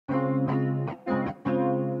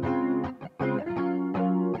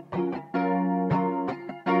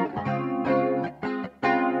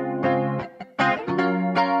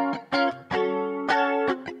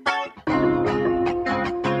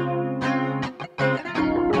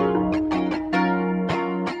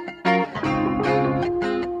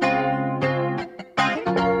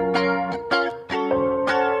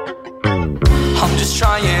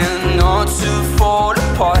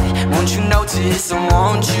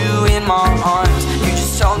my arms. You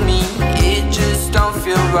just told me it just don't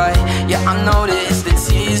feel right. Yeah, I noticed the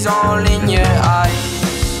tears all in your eyes.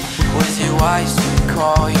 Was it wise to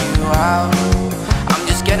call you out? I'm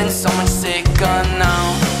just getting so much sicker now.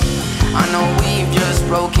 I know we've just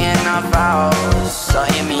broken our vows. So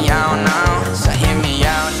hear me out now, so hear me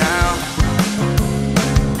out now.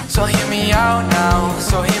 So hear me out now,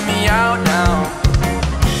 so hear me out now.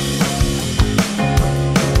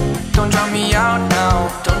 Don't drown me out now,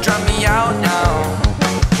 don't drown me out now.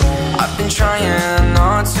 I've been trying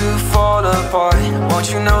not to fall apart.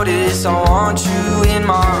 Won't you notice I want you in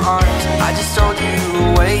my arms? I just told you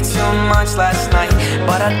way too much last night,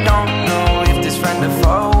 but I don't know if this friend of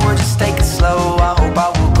ours would just take